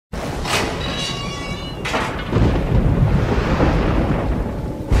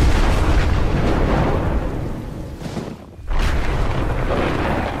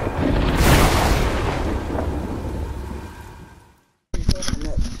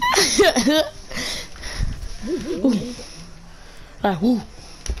Like who?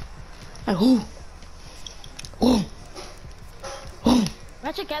 Like who? Who? Who?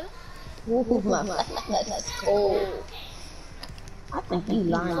 Ratchet Kevin. Ooh, that's cold. I think you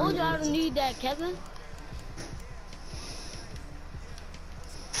lying. Told you I don't need that, Kevin.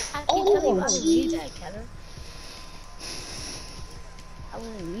 I keep telling you I don't need that, Kevin. I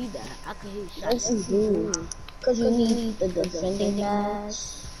wouldn't need that. I could hit shots. Yes, you do. Cause you need the defending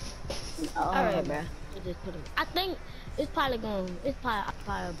mask. Alright, bruh. Just put him. I think it's probably gonna. It's probably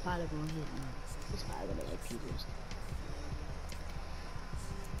gonna hit me. It's probably gonna like people.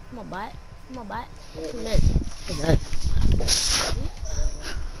 Come on, bot. Come on, bot.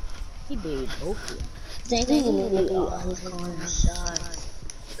 He did both of them. They literally on his corner shot.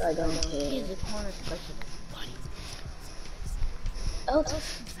 I don't care. He's a corner specialist. Oh,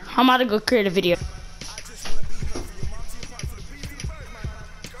 I'm about to go create a video.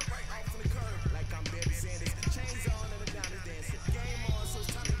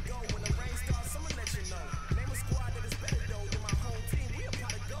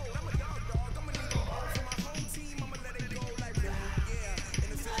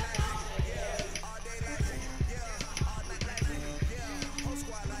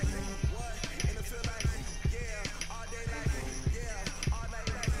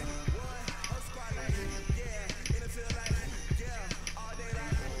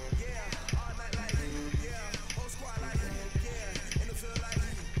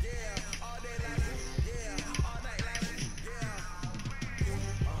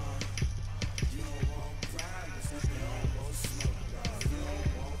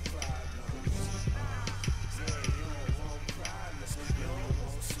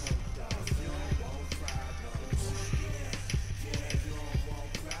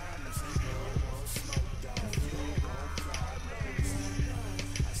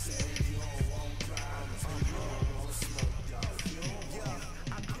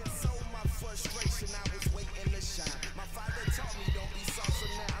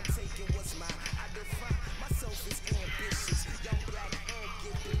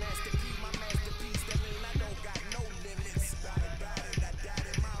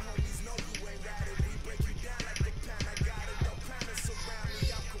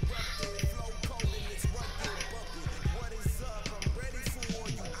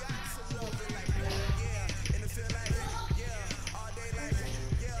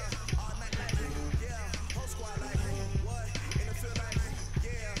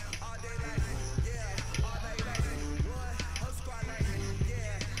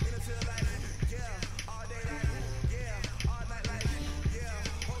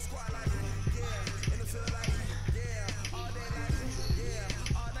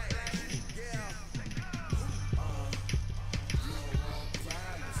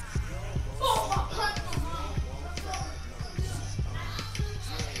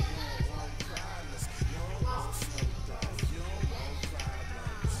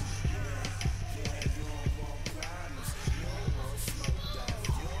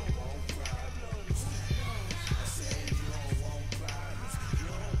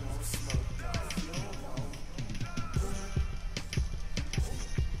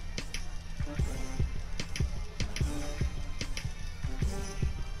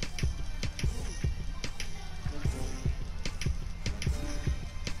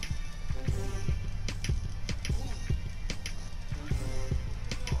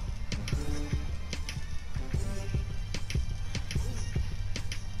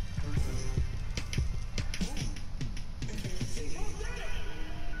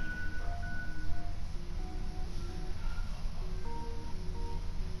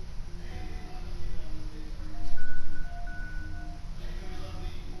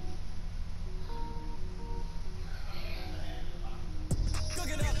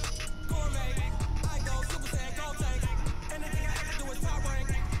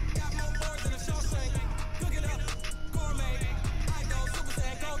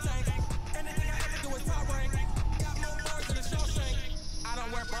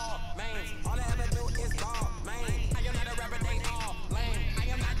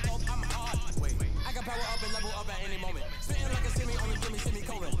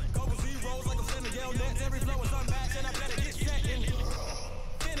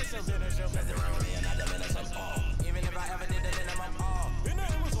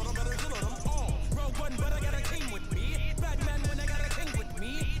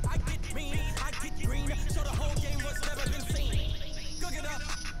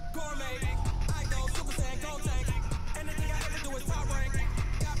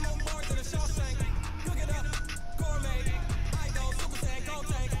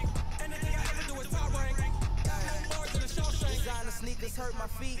 hurt my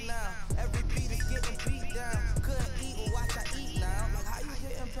feet now. Every beat is getting beat down. Couldn't eat or watch I eat now. Like how you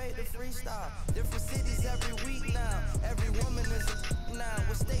getting paid to freestyle? Different cities every week now. Every woman is a now.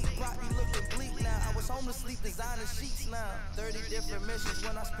 With state prop, you looking bleak now. I was home to sleep, designer sheets now. 30 different missions.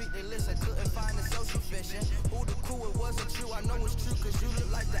 When I speak, they listen. Couldn't find it so sufficient. Who the crew? It wasn't true. I know it's true, cause you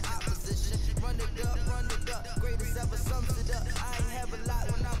look like the opposition. Run it up, run it up. Greatest ever sums it up. I ain't have a lot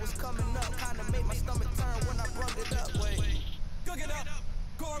when I was coming up. Kinda made my stomach turn when I brung it up. Wait. Cook it up,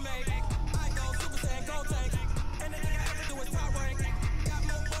 gourmet. I go Super Saiyan, gold tank. Anything I ever do is top rank. Got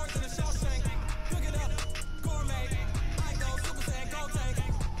more bars than a Shawshank. Cook it up, gourmet. I go Super Saiyan, gold tank.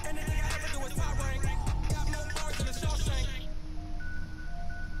 Anything I ever do is top rank. Got more bars than a Shawshank.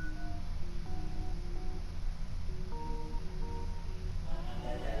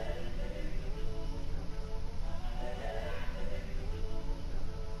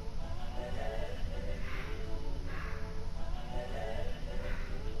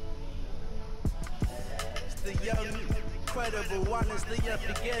 The young, incredible, honestly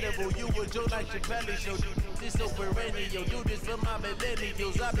unforgettable. You would do like your belly show. This so perennial. Do this for my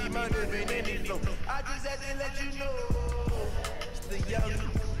millennials. I be murdering any flow. I just had to let you know. It's the young,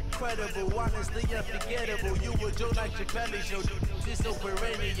 incredible, honestly unforgettable. You would do like your belly show. This so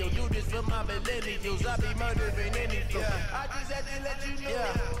perennial. Do this for my millennials. I be murdering any flow. I just had to let you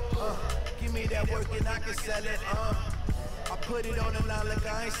know. Give me that work and I can sell it. I put it on the line like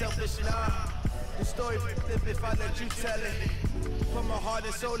I ain't selfish, nah. The story flip if I let you tell it. Put my heart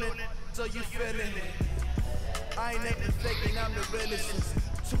and soul in, so you feel it. I ain't never faking, I'm the realest.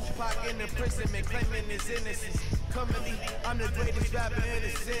 Tupac in the imprisonment, claiming his innocence. Currently, I'm the greatest rapper in the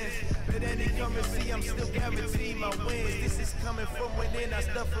sense. But any come and see, I'm still guaranteed my wins. This is coming from within, I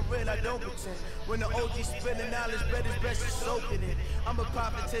stuff for real, I don't pretend. When the OG spilling knowledge, bet it's best to soak in it. I'm a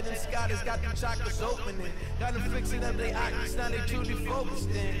prophet to them scholars, got them chakras opening. Got them fixing up their eyes, now they truly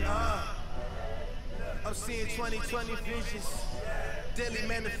focused in. I'm seeing 2020 visions, daily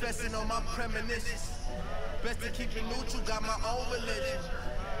manifesting on my premonitions. Best to keep it neutral, got my own religion.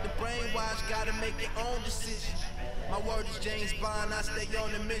 The brainwash gotta make your own decision. My word is James Bond, I stay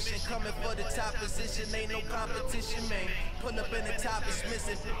on the mission. Coming for the top position, ain't no competition, man. Pull up in the top, it's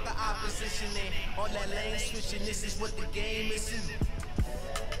missing, the opposition ain't. All that lane switching, this is what the game is.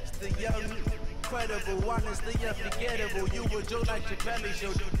 It's the young, incredible, honestly unforgettable. You would do like your belly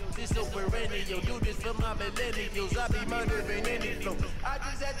show. This so perennial. Do this for my millennials. I be murdering any flow. I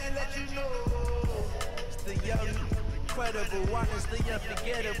just had to let you know. It's the young, incredible, honestly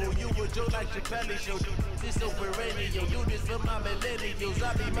unforgettable. You would do like your belly show. This so perennial. Do this for my millennials.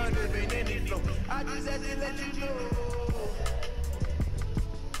 I be murdering any flow. I just had to let you know.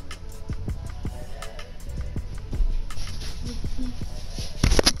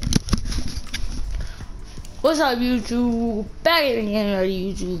 What's up, YouTube? Back at another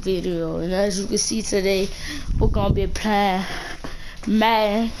YouTube video, and as you can see today, we're gonna be playing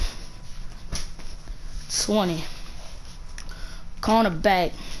Madden 20.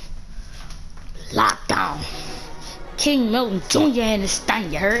 Cornerback lockdown. King Milton Jr. in this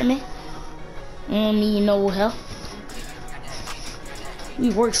thing, you heard me? Don't need no help. We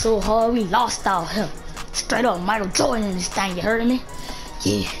worked so hard, we lost our help. Straight up Michael Jordan in this thing, you heard me?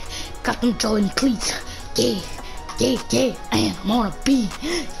 Yeah, got them Jordan cleats. Yeah, yeah, yeah, and I'm on a beat.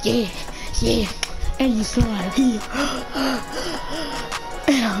 Yeah, yeah, and you feel like yeah,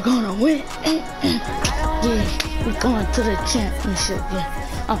 and I'm gonna win. Yeah, we going to the championship.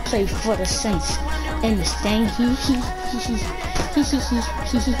 Yeah, I play for the Saints in this thing.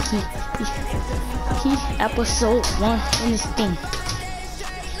 Episode 1 in this thing.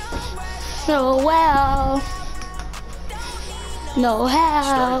 So well. No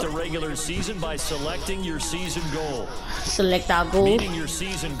how. Start the regular season by selecting your season goal. Select our goal. Meeting your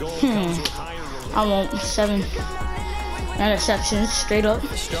season goal comes with higher. I want 7 interceptions straight up.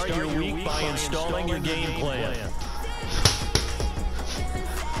 Start your week by installing your game plan.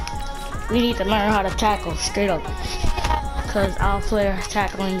 We need to learn how to tackle straight up, because our player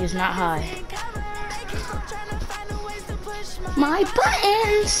tackling is not high. My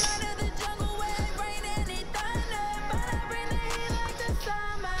buttons.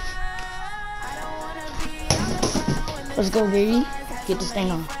 Let's go, baby. Get this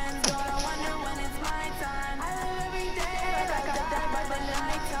thing on.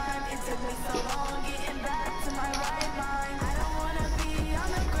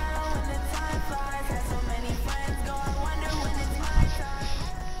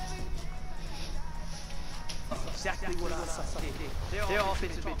 Exactly what I said. Their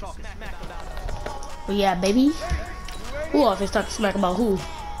offense has been talking smack about. Oh yeah, baby. Who offense talking smack about who?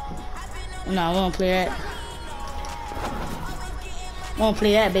 No, I won't play that. Wanna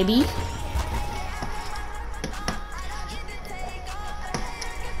play that, baby?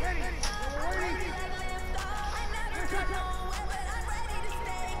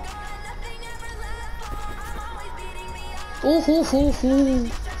 Ooh, hoo, hoo, hoo.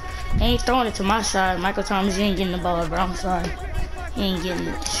 He ain't throwing it to my side. Michael Thomas, you ain't getting the ball, bro. I'm sorry. He ain't getting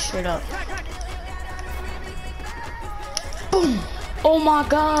it. Straight up. Boom. Oh my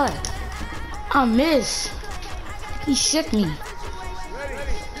God. I missed. He shook me.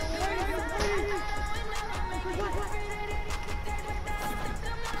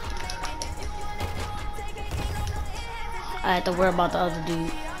 I had to worry about the other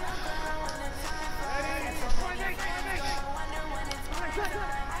dude.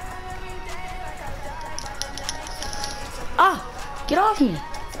 Ah! Get off me!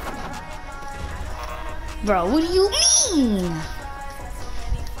 Bro, what do you mean?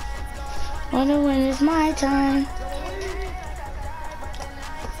 Wonder when it's my time.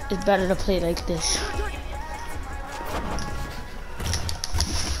 It's better to play like this.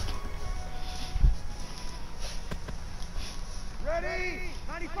 Ready?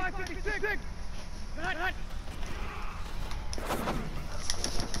 95-56.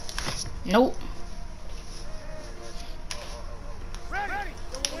 Nope. Ready?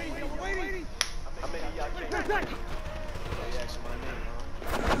 Waiting.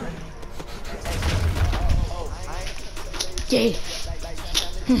 Yeah.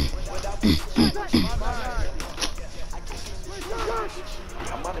 Hmm.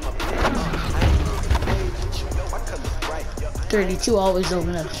 32 always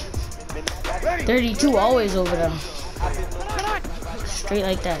over there. 32 always over there. Straight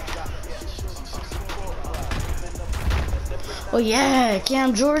like that. Oh yeah,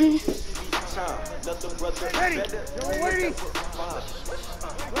 Cam Jordan. Ready?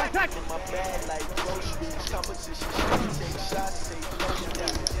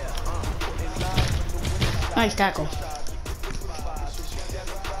 Nice tackle.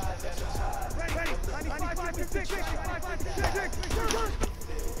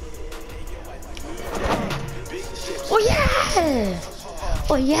 Oh yeah!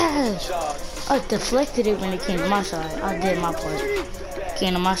 Oh yeah! I deflected it when it came to my side. I did my part.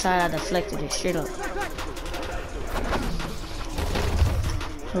 Came to my side, I deflected it straight up.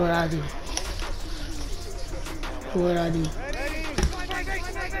 What I do? What I do?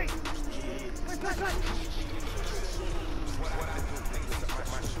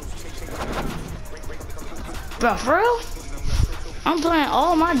 Bro, for real? I'm playing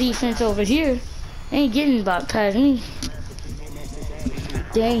all my defense over here. They ain't getting past me.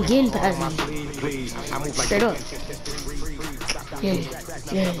 They ain't getting past me. Straight up. Yeah.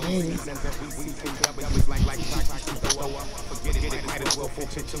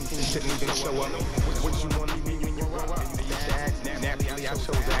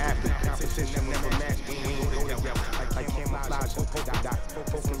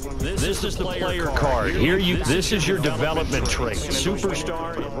 This is the player card. This is your development trait.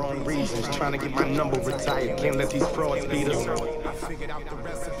 Superstar. Wrong reasons, trying to get my number retired. Can't let these frauds beat us. I figured out the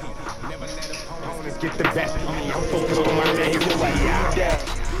recipe. Never let opponents get the best of me. I'm focused on my name.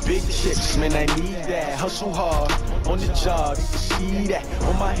 Big chips, man, I need that. Hustle hard on the job. You can see that.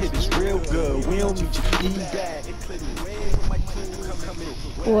 On my head is real good. We don't need your feedback.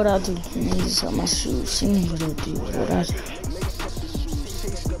 What I do? I need to sell my shoes. See me what I do. What I do?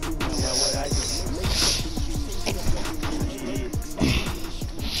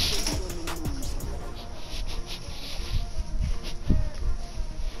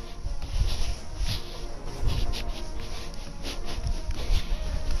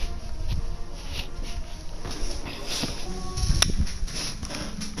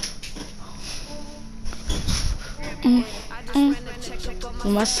 For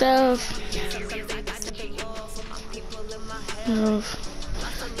myself.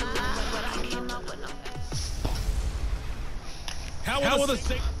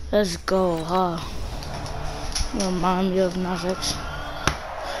 Let's go, huh? You remind me of Nazx.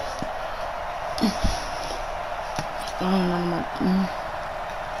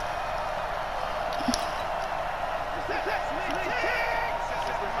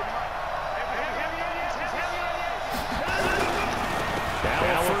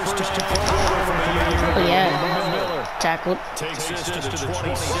 Oh yeah, tackled. Takes this to 27.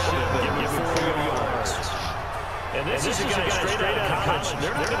 Give me 4 yards. And this is a guy straight out of college.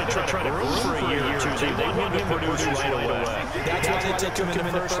 They're not going to try to groom for a year or two. They want him to produce right away. That's why they took him in the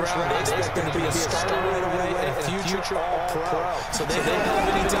first round. They expect him to be a starter right away and a future all-pro. So they don't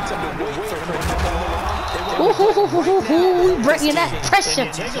have any time to wait for him to come along. Ooh, breaking that pressure.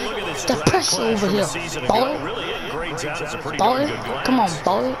 The pressure over here. Ball. Ball. Come on,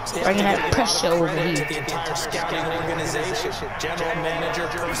 ball. Bringing that pressure over here. The entire scouting organization, general manager,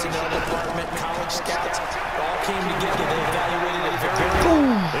 personnel department, college scouts, all came together. They evaluated it very Boom.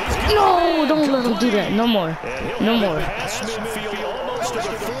 No, don't let him do that. No more. No more.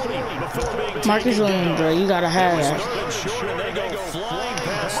 Marcus Williams, bro, you gotta have that. They go flying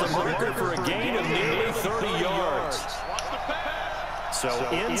past the marker for a gain of nearly 30 yards. So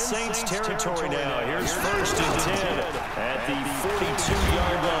in Saints territory now. Here's 1st and 10 at the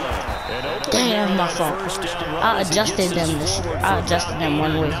 42-yard line. Damn, my fault. I adjusted them. I adjusted them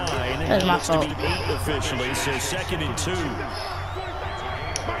one way. That's my fault. Officially, so 2nd and 2.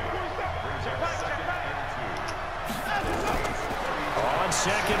 On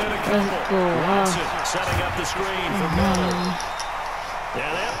 2nd and a couple. Watson setting up the screen for Miller. Yeah,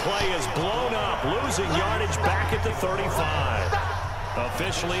 that play is blown up, losing yardage back at the 35.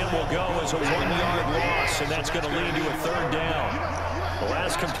 Officially, it will go as a 1-yard loss, and that's going to lead to a 3rd down. The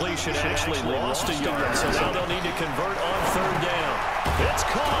last completion actually lost a yard, so now they'll need to convert on 3rd down. It's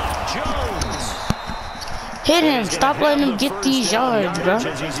caught. Jones. Hit him. Stop letting him get these yards, bro.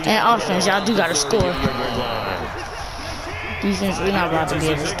 And offense, y'all do got to score. Defense, we're not about to be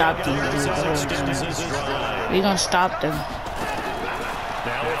able to stop these dudes. We're going to stop them.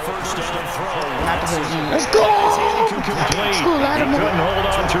 Now a 1st down throw. Not the whole game. Let's go! Let's go, let him Couldn't hold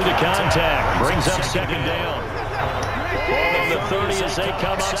on through the contact. Brings up 2nd down. On the 30 as they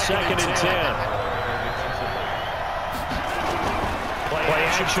come up 2nd and 10. Play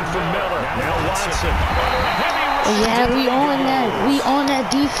action from Miller. Now Watson. Yeah, we on that. We on that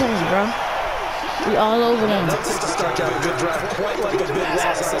defense, bro. We all over them. Now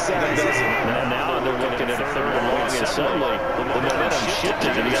they're looking at a 3rd and long, and suddenly the momentum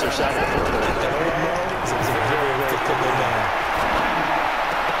shifted to the other side of the field.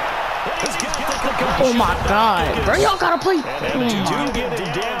 Oh my God, bro, y'all gotta play.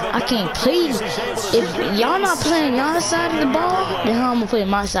 I can't play. If y'all not playing y'all side of the ball, then how I'm gonna play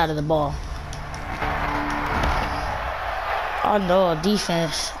my side of the ball? Oh no,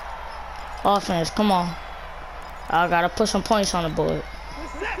 defense. Offense, come on. I gotta put some points on the board.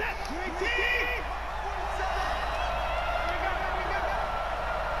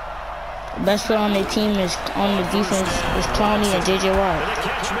 Best player on their team is on the defense is Clowney and JJ Watt.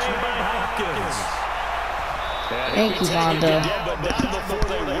 Thank you, Vonda.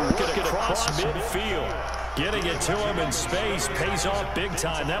 Getting it to him in space pays off big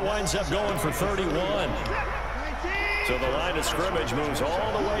time. That winds up going for 31. So the line of scrimmage moves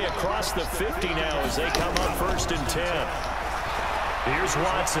all the way across the 50 now as they come up 1st and 10. Here's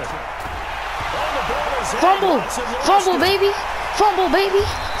Watson. Fumble! Fumble, baby! Fumble, baby!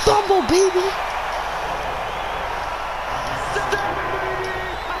 Fumble, baby!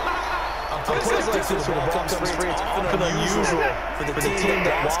 plays like this where the ball comes free, it's often unusual for the team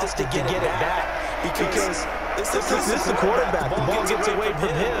that wants to get it back because this is the quarterback. The ball gets away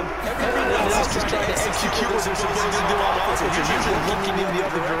from him. Everyone else is trying to execute what they're supposed to do on offense. You're usually looking in the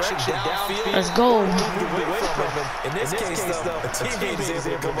other direction downfield. Let's go. In this case, though, a teammate is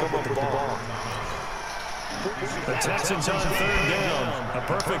able to come up with the ball. The Texans on 3rd down. A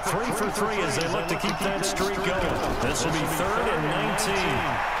perfect 3 for 3 as they look to keep that streak going. This will be 3rd and 19.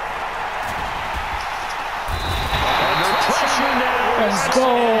 Let's go,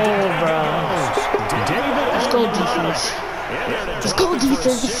 bro. Let's go, defense. Let's go,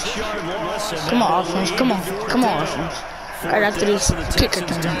 defense. Come on, offense. Come on. Come on, offense. Right after this kicker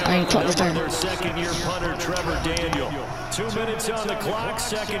turn. I ain't punt return. Second-year punter Trevor Daniel. 2 minutes on the clock,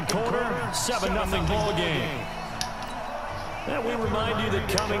 second quarter, 7-0 ball game. And we remind you that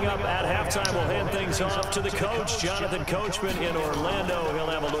coming up at halftime, we'll hand things off to the coach, Jonathan Coachman in Orlando. He'll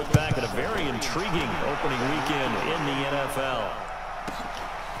have a look back at a very intriguing opening weekend in the NFL.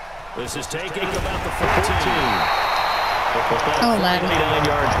 This is taking about the 14. Oh, man.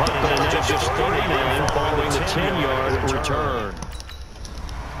 29-yard punt, but a net just 39 following the 10-yard return.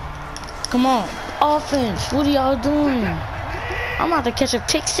 Come on, offense. What are y'all doing? I'm about to catch a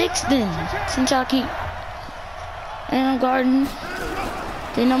pick 6 then, since y'all keep. And I'm guarding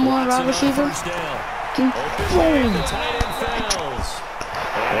the #1 wide receiver. Boom.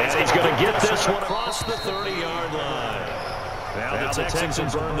 And he's going to get this one across the 30-yard line. Now the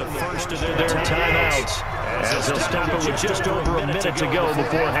Texans burn the first of their timeouts as they'll stop it with just over a minute to go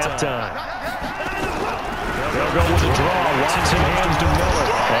before halftime. They'll they'll go with the draw. Watson hands to Miller.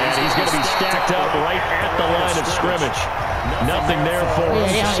 And he's going to be stacked up right at the line of scrimmage. Nothing there for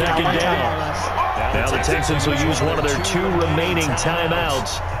him. Second down. Now the Texans will use one of their 2 remaining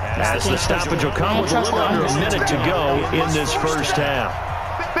timeouts as the stoppage will come with a little under a minute to go in this first half.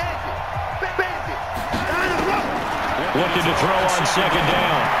 Looking to throw on second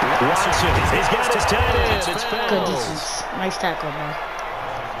down. Watson, he's got his tight end. It's fouled. Nice tackle, man.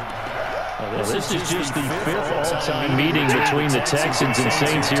 This is just the 5th all-time meeting between the Texans and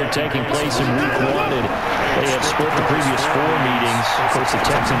Saints here taking place in Week 1. And they have split the previous 4 meetings. Of course, the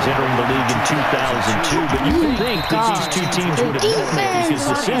Texans entering the league in 2002. But you would think that these 2 teams would have met because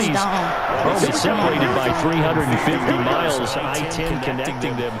the cities are only separated by 350 miles, I-10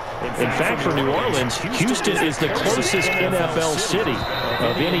 connecting them. In fact, for New Orleans, Houston is the closest NFL city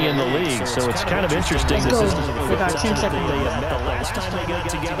of any in the league. So it's kind of interesting. This is the last time they got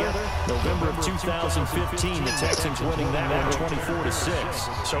together. November of 2015, the Texans winning that one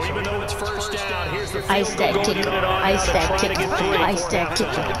 24-6. So even though it's first down, here's the ice that kicker, ice that kicker, ice that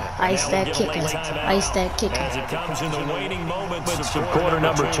kicker, ice that kicker, ice that kicker. As it comes in the waning moments of quarter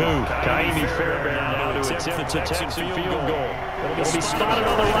number 2, Kaimi Fairbairn now to attempt the Texan field goal. It'll be spotted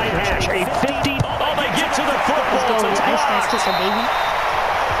on the right hash. A 50. Oh, they get to the football. Let's go. Ice that kicker, baby.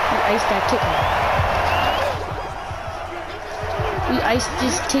 Ice that kicker. We ice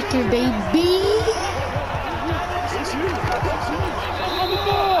this kicker, baby.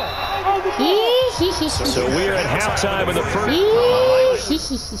 So we're at halftime of the first.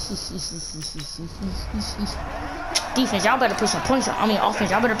 Defense, y'all better put some points on. I mean,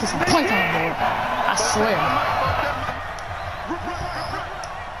 offense, y'all better put some points on the board. I swear.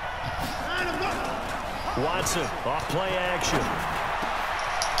 Watson off play action.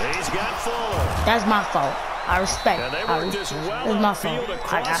 He's got Fuller. That's my fault. I respect. It's my fault.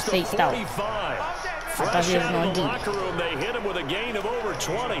 I got faked out. I thought he was going to do it. They hit him with a gain of over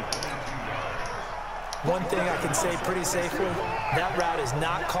 20. One thing I can say pretty safely, that route is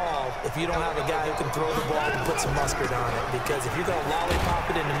not called if you don't have a guy who can throw the ball and put some mustard on it. Because if you're going to lollipop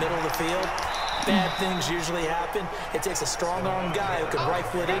it in the middle of the field, bad things usually happen. It takes a strong-arm guy who can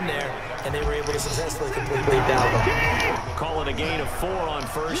rifle it in there, and they were able to successfully complete the down. Call it a gain of 4 on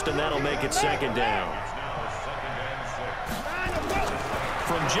first, and that'll make it second down.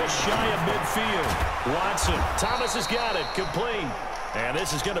 From just shy of midfield, Watson. Thomas has got it, complete. And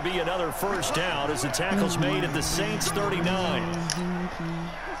this is going to be another first down as the tackle's made at the Saints 39.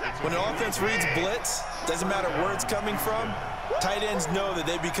 When an offense reads blitz, doesn't matter where it's coming from, tight ends know that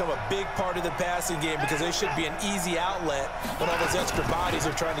they become a big part of the passing game because they should be an easy outlet when all those extra bodies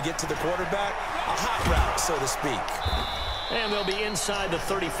are trying to get to the quarterback. A hot route, so to speak. And they'll be inside the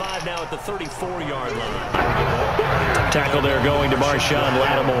 35 now at the 34-yard line. Tackle there going to Marshawn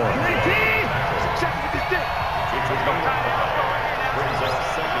Lattimore.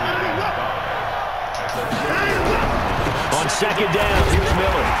 On second down, here's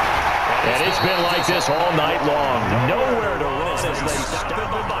Miller. And it's been like this all night long. Nowhere to run as they stop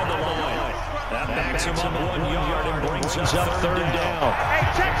him by the line. That backs him up 1 yard and brings us up third down.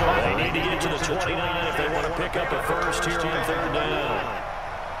 They need to get to the 29 if they want to pick up a first here on third down.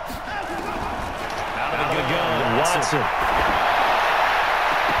 Out of the gun, Watson.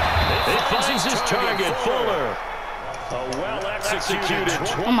 It finds his target, Fuller. A well-executed.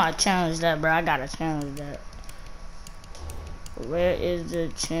 I'm gonna challenge that, bro. I gotta challenge that. Where is the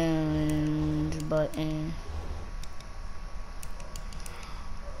challenge button?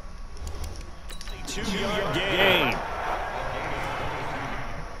 2-yard gain.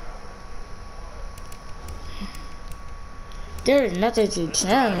 There is nothing to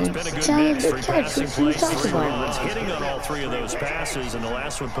challenge. Challenge the catch. What you talking about? Hitting on all 3 of those passes, and the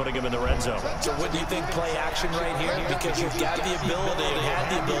last one putting him in the red zone. So what do you think play action right here? Because you've got the ability and had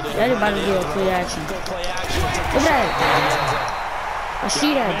the ability. Everybody do a play action. Play action. Look at that. I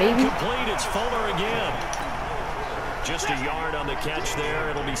see that, baby. Complete. It's Fuller again. Just a yard on the catch there.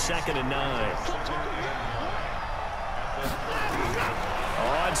 It'll be 2nd and 9.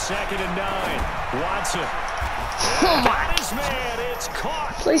 On 2nd and 9, Watson. Come on.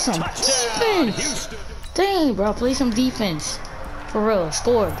 Play some defense. Dang, bro. Play some defense. For real.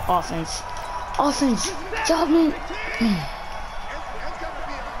 Scored. Offense. Offense. Job, man.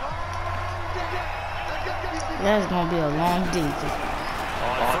 That's going to be a long day. On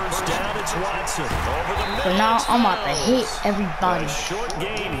first down, it's Watson. Over the middle. But now I'm about to hit everybody.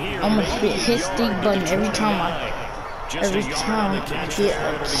 I'm going to hit stick button every time I get a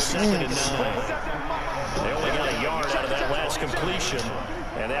chance. They only got a yard out of that last completion,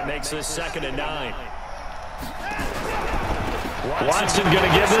 and that makes this 2nd and 9. Watson going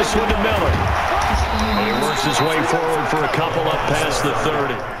to give this one to Miller. He works his way forward for a couple up past the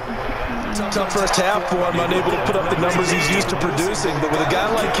 30. Tough first half for him, unable to put up the numbers he's used to producing. But with a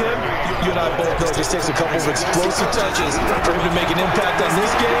guy like him, you and I both know it just takes a couple of explosive touches for him to make an impact on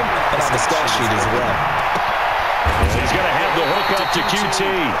this game and on the stat sheet as well. He's going to have the hook up to QT.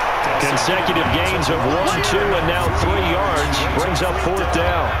 Consecutive gains of 1, 2, and now 3 yards. Brings up 4th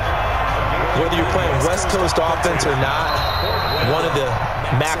down. Whether you're playing West Coast offense or not, one of the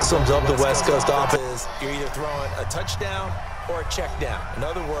maxims of the West Coast offense is you're either throwing a touchdown or a check down. In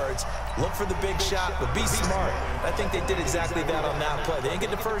other words, look for the big shot, but be smart. I think they did exactly that on that play. They didn't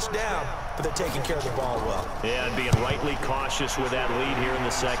get the first down, but they're taking care of the ball well. Yeah, and being rightly cautious with that lead here in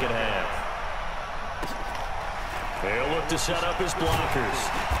the second half. They'll look to set up his blockers.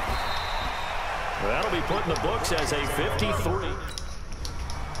 That'll be put in the books as a 53.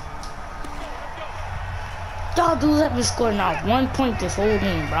 Y'all do let me score now 1 point this whole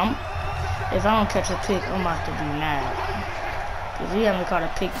game, bro. If I don't catch a pick, I'm about to be mad. Because we haven't caught a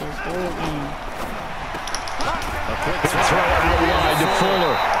pick this whole game. A quick throw out wide to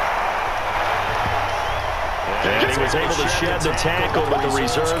Fuller. And he was able to shed the tackle, but the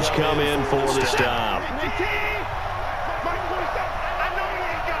reserves come in for the stop.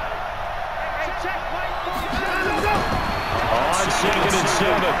 On 2nd and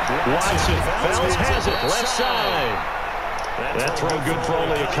 7. Watson. Fells has it. Left side. That throw good for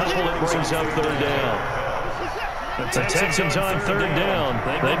only a couple. It brings up 3rd down. The Texans on 3rd down.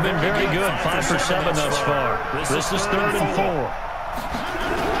 They've been very good. 5 for 7 thus far. This is 3rd and 4.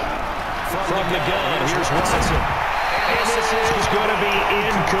 From the gun, here's Watson. And this is going to be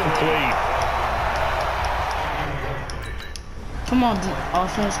incomplete. Come on,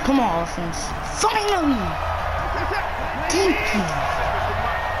 offense. Come on, offense. Finally! Thank you.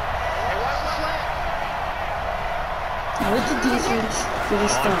 With the defense, we need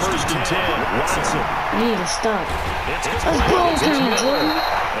to stop. 1st and 10, Watson. We need to stop. Let's go, Jordan.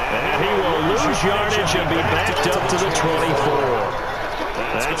 And he will lose yardage and be backed up to the 24.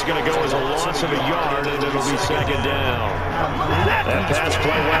 That's going to go as a loss of a yard, and it'll be 2nd down. That pass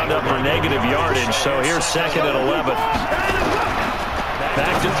play wound up for negative yardage, so here's 2nd and 11.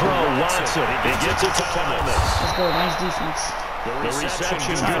 Back to throw, Watson. He gets it to Thomas. Let's go, nice defense. The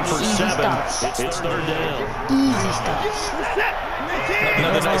reception good for 7. It's 3rd down. Easy stops.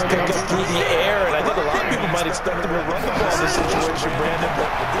 Another nice pickup through the air, and I think a lot of people might expect him to run the ball in this situation, Brandon. But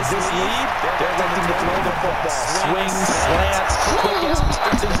with this lead, they're looking to throw the football. Swings, slants,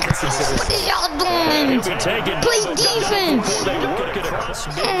 What are y'all doing? Play defense. They work it across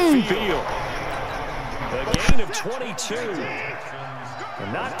midfield. A gain of 22.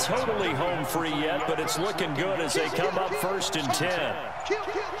 Not totally home free yet, but it's looking good as they come up 1st and 10.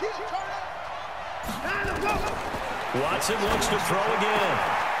 Watson looks to throw again.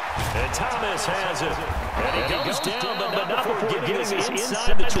 And Thomas has it. And he goes down, but not before getting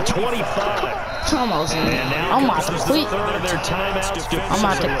inside the 25. Thomas, I'm about to quit. I'm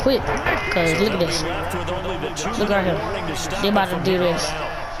about to quit. Because look at this. Look right here. They about to do this.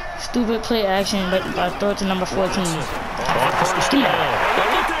 Stupid play action, but throw it to number 14. Come on.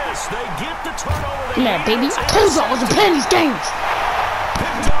 Come on, baby. I told you I wasn't playing these games.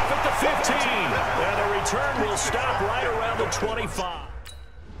 Picked off at the 15. And the return will stop right around the 25.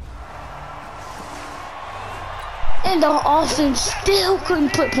 And the offense still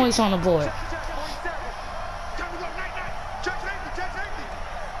couldn't put points on the board.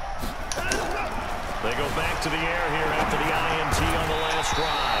 They go back to the air here after the INT on the last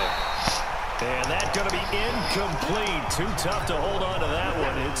drive. And that's going to be incomplete. Too tough to hold on to that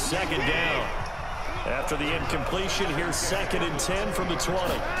one. It's 2nd down. After the incompletion, here's 2nd and 10 from the 20.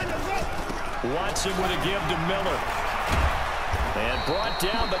 Watson with a give to Miller. And brought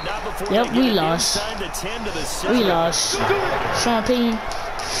down, but not before we lost. We lost. Sean Payton,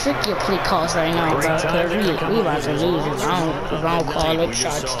 frick your play calls right now, bro. Because we about to lose if I don't call it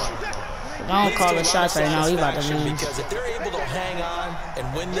shots. If I don't call the shots right now, we about to lose. Because if they're able to hang on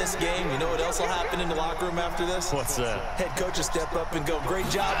and win this game, you know what else will happen in the locker room after this? What's that? Head coach will step up and go, great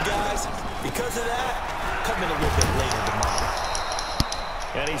job, guys. Because of that, come in a little bit later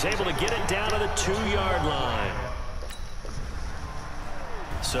tomorrow. And he's able to get it down to the 2-yard line.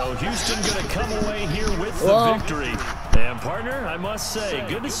 So Houston going to come away here with the victory. And partner, I must say,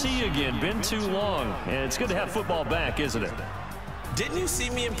 good to see you again. Been too long. And it's good to have football back, isn't it? Didn't you see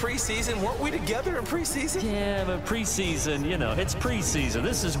me in preseason? Weren't we together in preseason? Yeah, but preseason, you know, it's preseason.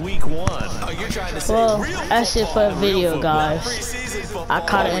 This is week 1. Oh, you're trying to say that's it for the video, guys. I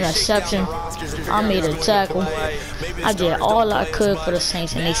caught an interception. I made a tackle. I did all I could for the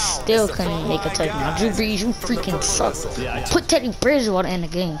Saints, and they still couldn't make a touchdown. Drew Brees, you freaking suck. Put Teddy Bridgewater in the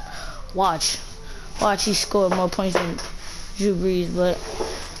game. Watch. watch he score more points than Drew Brees. But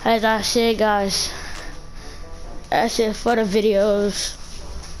as I said, guys, that's it for the videos.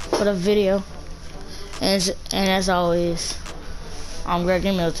 And as always, I'm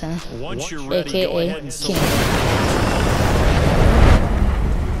Gregory Milton, Once you're ready, go ahead aka and King.